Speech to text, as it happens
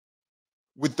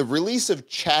With the release of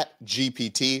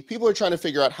ChatGPT, people are trying to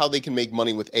figure out how they can make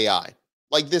money with AI,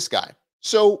 like this guy.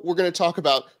 So, we're going to talk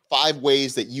about 5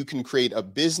 ways that you can create a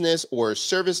business or a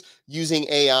service using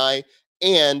AI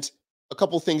and a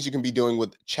couple things you can be doing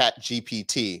with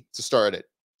ChatGPT to start it.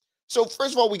 So,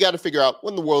 first of all, we got to figure out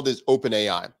what in the world is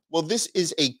OpenAI. Well, this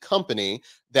is a company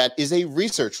that is a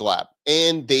research lab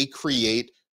and they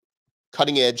create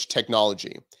cutting edge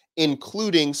technology,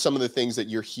 including some of the things that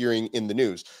you're hearing in the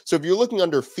news. So if you're looking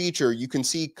under feature, you can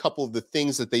see a couple of the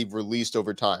things that they've released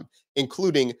over time,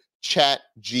 including Chat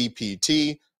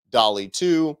GPT, Dolly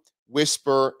 2,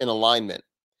 Whisper, and Alignment.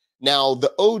 Now,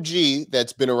 the OG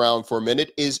that's been around for a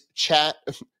minute is the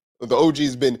OG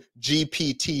has been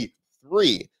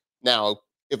GPT-3. Now,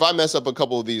 if I mess up a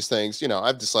couple of these things, I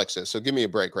have dyslexia, so give me a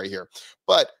break right here.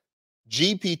 But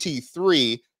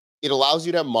GPT-3, it allows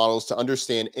you to have models to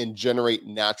understand and generate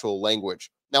natural language.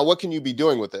 Now, what can you be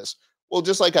doing with this? Well,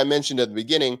 just like I mentioned at the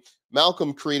beginning,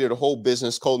 Malcolm created a whole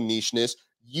business called Nicheness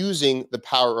using the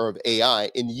power of AI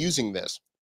and using this.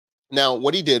 Now,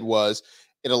 what he did was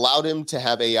it allowed him to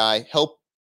have AI help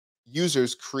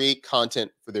users create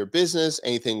content for their business,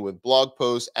 anything with blog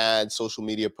posts, ads, social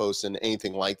media posts, and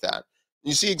anything like that.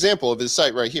 You see example of his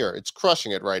site right here. It's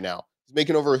crushing it right now. He's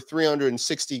making over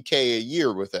 360K a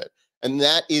year with it. And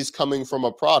that is coming from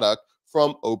a product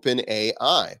from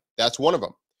OpenAI. That's one of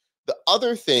them. The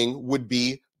other thing would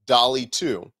be Dolly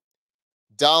 2.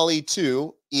 Dolly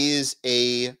 2 is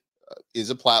a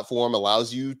platform,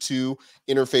 allows you to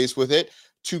interface with it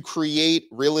to create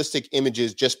realistic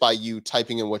images just by you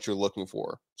typing in what you're looking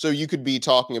for. So you could be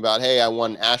talking about, hey, I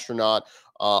want an astronaut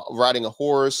riding a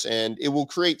horse, and it will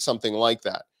create something like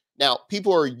that. Now,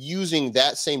 people are using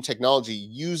that same technology,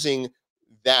 using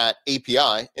that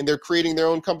API, and they're creating their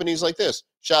own companies like this.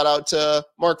 Shout out to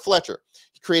Mark Fletcher.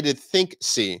 He created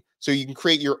ThinkC, so you can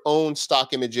create your own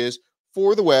stock images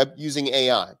for the web using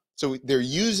AI. So they're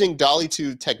using Dolly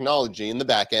 2 technology in the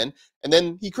back end, and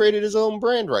then he created his own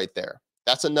brand right there.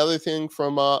 That's another thing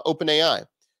from OpenAI.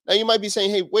 Now, you might be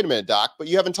saying, hey, wait a minute, Doc, but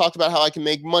you haven't talked about how I can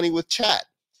make money with chat.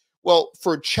 Well,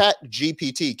 for Chat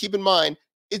GPT, keep in mind,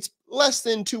 it's less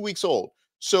than 2 weeks old.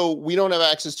 So we don't have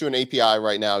access to an API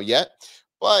right now yet,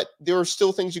 but there are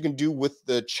still things you can do with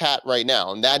the chat right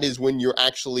now. And that is when you're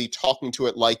actually talking to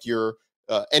it like you're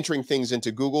entering things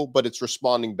into Google, but it's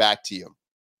responding back to you.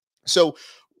 So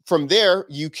from there,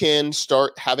 you can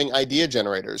start having idea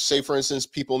generators. Say, for instance,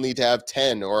 people need to have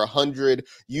 10 or 100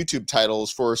 YouTube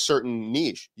titles for a certain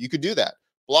niche. You could do that.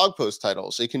 Blog post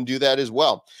titles, it can do that as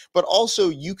well. But also,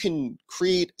 you can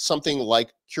create something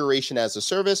like curation as a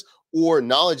service or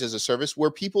knowledge as a service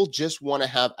where people just want to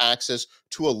have access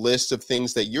to a list of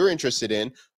things that you're interested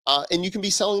in. And you can be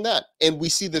selling that. And we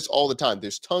see this all the time.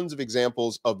 There's tons of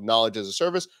examples of knowledge as a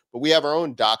service, but we have our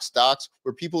own docs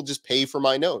where people just pay for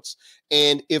my notes.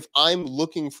 And if I'm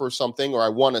looking for something or I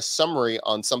want a summary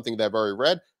on something that I've already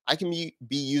read, I can be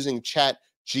using Chat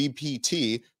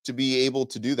GPT to be able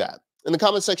to do that. In the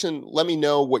comment section, let me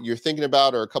know what you're thinking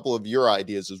about or a couple of your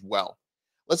ideas as well.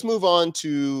 Let's move on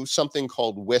to something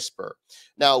called Whisper.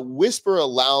 Now, Whisper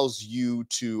allows you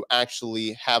to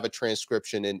actually have a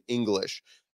transcription in English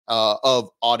of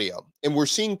audio. And we're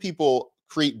seeing people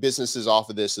create businesses off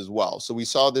of this as well. So we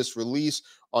saw this release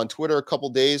on Twitter a couple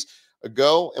days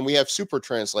ago, and we have Super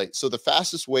Translate. So the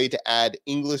fastest way to add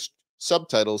English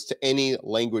subtitles to any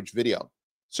language video.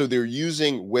 So they're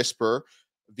using Whisper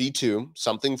V2,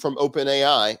 something from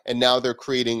OpenAI, and now they're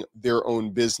creating their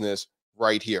own business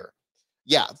right here.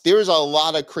 Yeah, there's a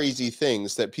lot of crazy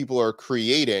things that people are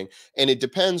creating, and it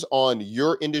depends on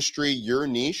your industry, your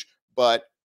niche, but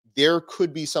there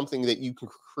could be something that you can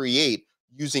create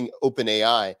using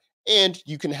OpenAI, and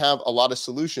you can have a lot of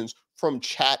solutions from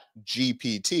Chat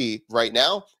GPT right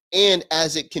now, and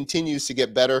as it continues to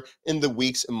get better in the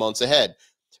weeks and months ahead.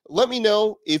 Let me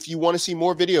know if you want to see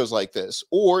more videos like this,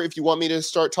 or if you want me to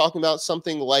start talking about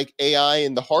something like AI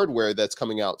and the hardware that's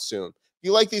coming out soon. If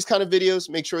you like these kind of videos,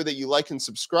 make sure that you like and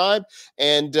subscribe,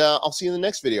 and I'll see you in the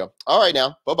next video. All right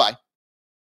now, bye-bye.